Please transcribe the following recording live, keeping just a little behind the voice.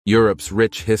Europe's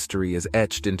rich history is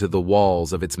etched into the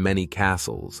walls of its many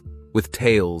castles, with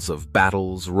tales of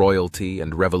battles, royalty,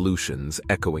 and revolutions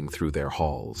echoing through their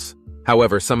halls.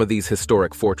 However, some of these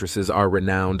historic fortresses are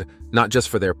renowned not just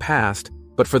for their past,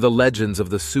 but for the legends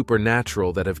of the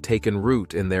supernatural that have taken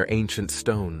root in their ancient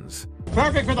stones.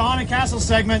 Perfect for the haunted castle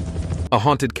segment. A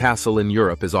haunted castle in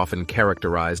Europe is often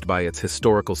characterized by its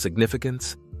historical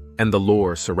significance and the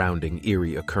lore surrounding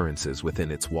eerie occurrences within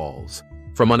its walls.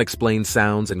 From unexplained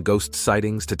sounds and ghost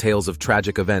sightings to tales of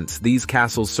tragic events, these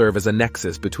castles serve as a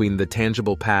nexus between the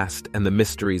tangible past and the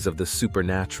mysteries of the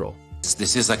supernatural.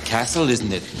 This is a castle,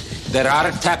 isn't it? There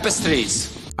are tapestries.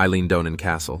 Eilean Donan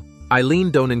Castle.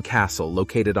 Eilean Donan Castle,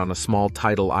 located on a small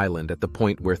tidal island at the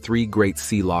point where three great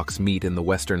sea lochs meet in the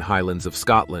western Highlands of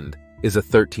Scotland, is a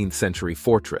 13th century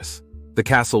fortress. The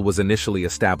castle was initially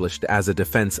established as a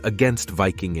defense against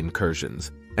Viking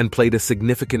incursions and played a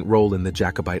significant role in the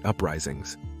Jacobite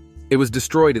uprisings. It was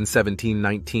destroyed in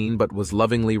 1719 but was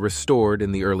lovingly restored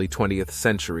in the early 20th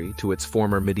century to its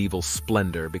former medieval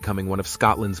splendor, becoming one of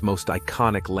Scotland's most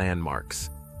iconic landmarks.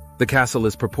 The castle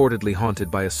is purportedly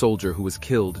haunted by a soldier who was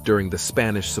killed during the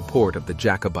Spanish support of the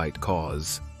Jacobite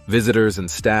cause. Visitors and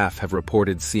staff have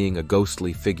reported seeing a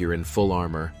ghostly figure in full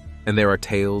armor, and there are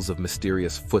tales of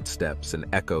mysterious footsteps and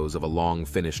echoes of a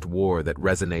long-finished war that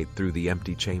resonate through the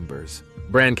empty chambers.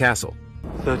 Bran Castle.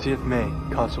 30th May,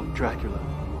 Castle Dracula.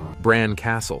 Bran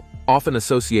Castle, often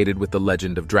associated with the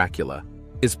legend of Dracula,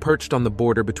 is perched on the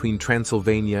border between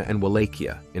Transylvania and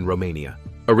Wallachia in Romania.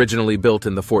 Originally built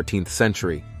in the 14th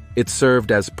century, it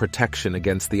served as protection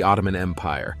against the Ottoman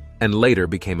Empire and later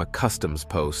became a customs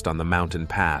post on the mountain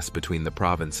pass between the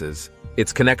provinces.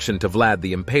 Its connection to Vlad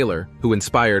the Impaler, who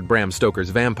inspired Bram Stoker's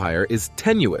vampire, is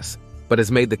tenuous, but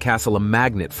has made the castle a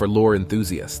magnet for lore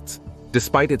enthusiasts.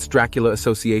 Despite its Dracula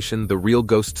association, the real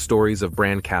ghost stories of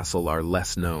Bran Castle are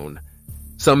less known.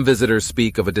 Some visitors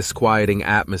speak of a disquieting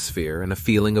atmosphere and a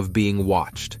feeling of being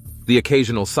watched. The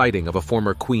occasional sighting of a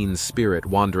former queen's spirit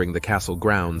wandering the castle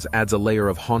grounds adds a layer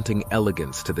of haunting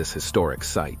elegance to this historic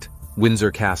site.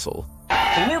 Windsor Castle.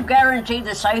 Can you guarantee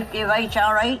the safety of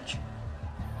HRH?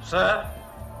 Sir,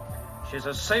 she's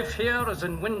as safe here as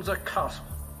in Windsor Castle.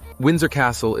 Windsor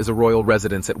Castle is a royal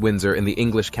residence at Windsor in the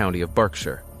English county of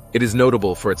Berkshire. It is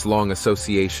notable for its long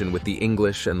association with the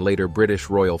English and later British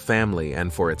royal family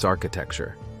and for its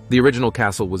architecture. The original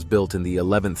castle was built in the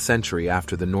 11th century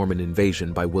after the Norman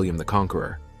invasion by William the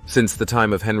Conqueror. Since the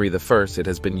time of Henry I, it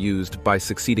has been used by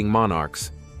succeeding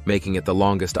monarchs, making it the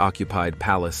longest occupied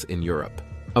palace in Europe.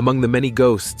 Among the many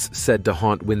ghosts said to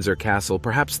haunt Windsor Castle,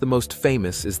 perhaps the most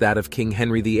famous is that of King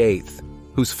Henry VIII,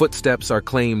 whose footsteps are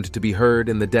claimed to be heard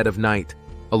in the dead of night,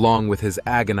 along with his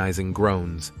agonizing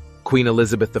groans. Queen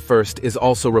Elizabeth I is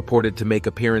also reported to make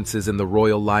appearances in the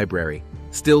royal library,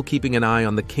 still keeping an eye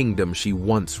on the kingdom she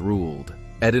once ruled.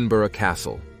 Edinburgh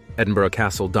Castle. Edinburgh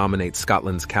Castle dominates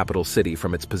Scotland's capital city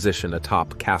from its position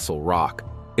atop Castle Rock.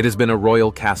 It has been a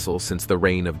royal castle since the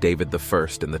reign of David I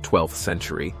in the 12th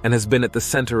century and has been at the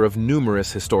center of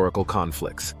numerous historical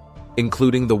conflicts,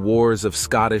 including the Wars of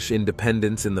Scottish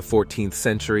Independence in the 14th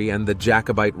century and the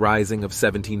Jacobite Rising of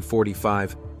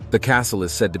 1745. The castle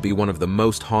is said to be one of the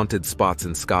most haunted spots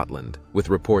in Scotland, with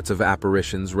reports of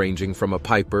apparitions ranging from a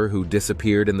piper who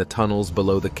disappeared in the tunnels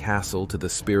below the castle to the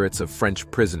spirits of French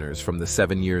prisoners from the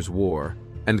 7 Years' War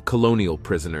and colonial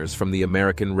prisoners from the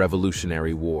American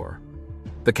Revolutionary War.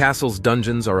 The castle's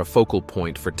dungeons are a focal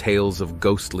point for tales of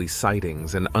ghostly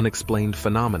sightings and unexplained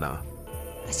phenomena.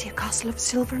 I see a castle of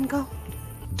silver and gold.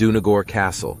 Donegal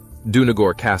Castle.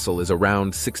 Donegal Castle is a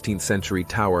round 16th century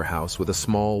tower house with a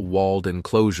small walled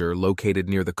enclosure located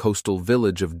near the coastal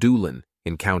village of Doolin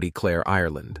in County Clare,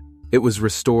 Ireland. It was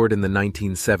restored in the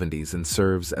 1970s and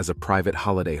serves as a private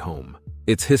holiday home.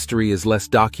 Its history is less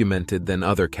documented than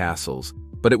other castles,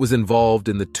 but it was involved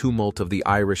in the tumult of the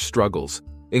Irish struggles,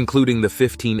 including the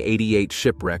 1588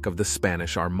 shipwreck of the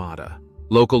Spanish Armada.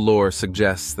 Local lore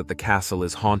suggests that the castle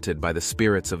is haunted by the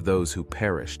spirits of those who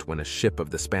perished when a ship of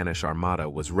the Spanish Armada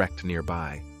was wrecked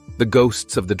nearby. The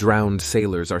ghosts of the drowned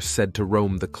sailors are said to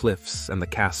roam the cliffs and the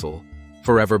castle,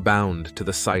 forever bound to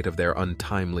the site of their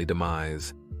untimely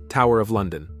demise. Tower of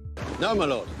London. No, my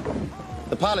lord.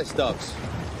 The palace dogs.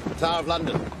 The Tower of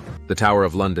London. The Tower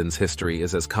of London's history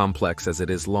is as complex as it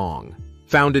is long.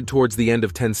 Founded towards the end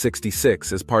of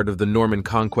 1066 as part of the Norman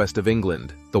conquest of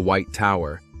England, the White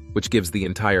Tower, which gives the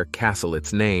entire castle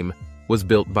its name, was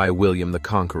built by William the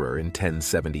Conqueror in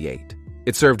 1078.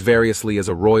 It served variously as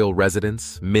a royal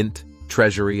residence, mint,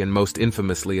 treasury, and most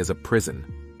infamously as a prison.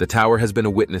 The tower has been a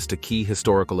witness to key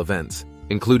historical events,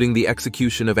 including the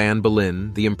execution of Anne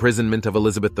Boleyn, the imprisonment of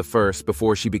Elizabeth I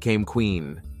before she became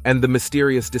queen, and the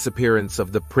mysterious disappearance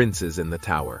of the princes in the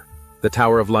Tower. The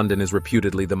Tower of London is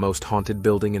reputedly the most haunted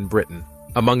building in Britain.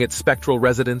 Among its spectral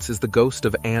residents is the ghost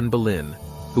of Anne Boleyn,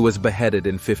 who was beheaded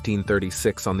in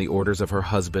 1536 on the orders of her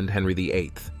husband Henry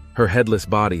VIII. Her headless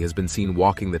body has been seen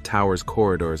walking the tower's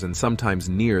corridors and sometimes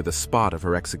near the spot of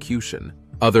her execution.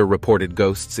 Other reported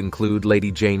ghosts include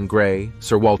Lady Jane Grey,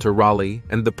 Sir Walter Raleigh,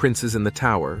 and the princes in the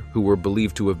tower, who were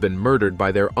believed to have been murdered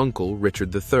by their uncle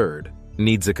Richard III.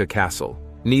 Windsor Castle.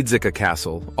 Windsor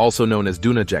Castle, also known as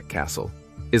Donan Castle,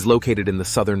 is located in the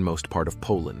southernmost part of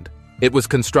Poland. It was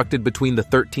constructed between the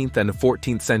 13th and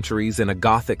 14th centuries in a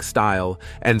Gothic style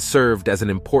and served as an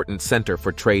important center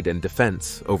for trade and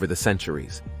defense over the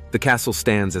centuries. The castle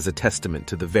stands as a testament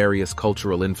to the various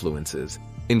cultural influences,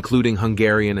 including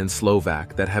Hungarian and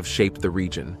Slovak, that have shaped the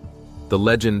region. The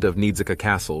legend of Windsor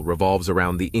Castle revolves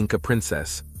around the Inca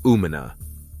princess, Umina,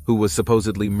 who was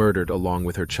supposedly murdered along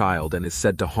with her child and is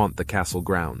said to haunt the castle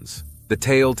grounds. The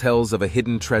tale tells of a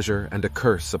hidden treasure and a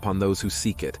curse upon those who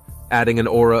seek it, adding an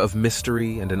aura of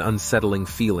mystery and an unsettling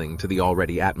feeling to the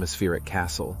already atmospheric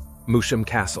castle. Windsor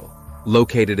Castle.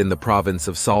 Located in the province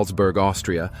of Salzburg,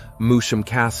 Austria, Windsor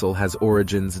Castle has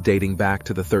origins dating back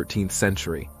to the 13th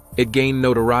century. It gained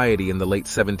notoriety in the late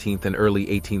 17th and early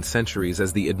 18th centuries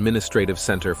as the administrative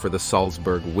center for the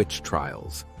Salzburg witch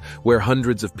trials, where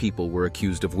hundreds of people were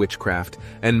accused of witchcraft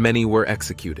and many were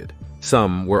executed.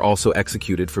 Some were also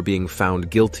executed for being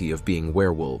found guilty of being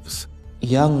werewolves.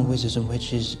 Young wizards and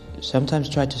witches sometimes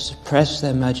tried to suppress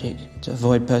their magic to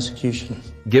avoid persecution.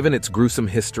 Given its gruesome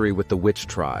history with the witch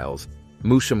trials,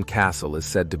 Windsor Castle is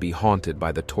said to be haunted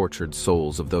by the tortured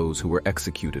souls of those who were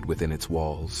executed within its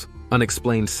walls.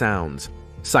 Unexplained sounds,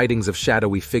 sightings of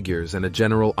shadowy figures, and a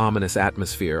general ominous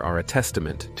atmosphere are a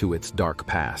testament to its dark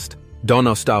past.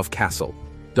 Donaustauf Castle.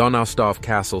 Donaustauf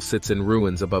Castle sits in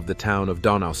ruins above the town of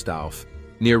Donaustauf,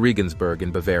 near Regensburg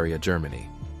in Bavaria, Germany.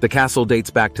 The castle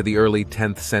dates back to the early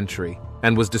 10th century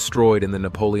and was destroyed in the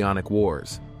Napoleonic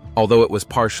Wars. Although it was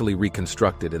partially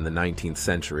reconstructed in the 19th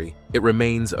century, it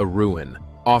remains a ruin,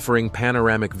 offering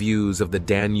panoramic views of the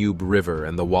Danube River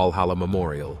and the Walhalla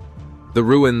Memorial. The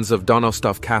ruins of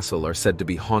Donaustauf Castle are said to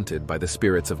be haunted by the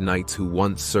spirits of knights who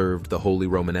once served the Holy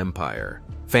Roman Empire.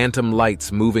 Phantom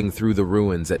lights moving through the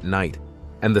ruins at night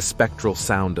and the spectral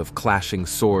sound of clashing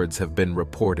swords have been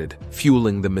reported,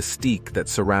 fueling the mystique that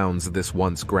surrounds this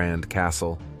once grand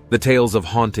castle. The tales of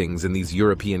hauntings in these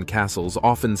European castles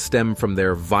often stem from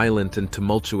their violent and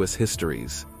tumultuous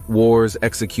histories. Wars,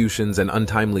 executions, and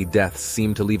untimely deaths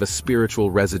seem to leave a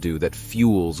spiritual residue that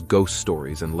fuels ghost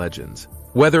stories and legends.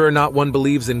 Whether or not one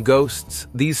believes in ghosts,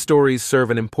 these stories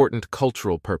serve an important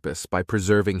cultural purpose by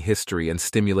preserving history and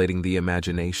stimulating the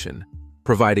imagination,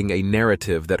 providing a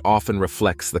narrative that often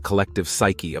reflects the collective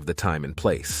psyche of the time and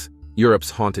place.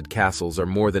 Europe's haunted castles are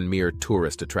more than mere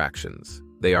tourist attractions.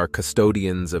 They are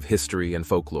custodians of history and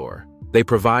folklore. They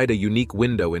provide a unique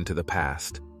window into the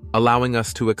past, allowing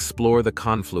us to explore the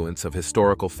confluence of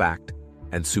historical fact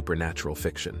and supernatural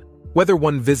fiction. Whether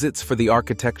one visits for the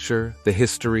architecture, the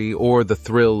history, or the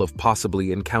thrill of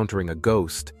possibly encountering a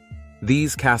ghost,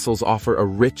 these castles offer a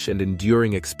rich and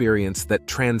enduring experience that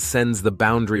transcends the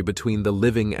boundary between the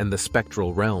living and the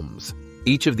spectral realms.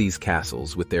 Each of these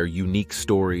castles, with their unique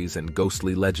stories and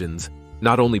ghostly legends,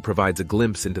 not only provides a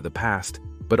glimpse into the past,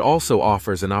 but also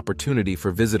offers an opportunity for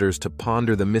visitors to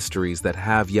ponder the mysteries that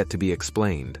have yet to be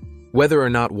explained. Whether or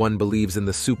not one believes in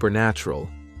the supernatural,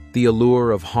 the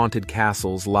allure of haunted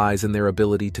castles lies in their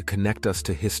ability to connect us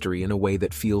to history in a way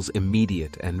that feels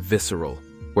immediate and visceral,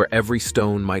 where every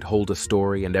stone might hold a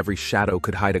story and every shadow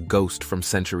could hide a ghost from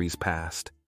centuries past.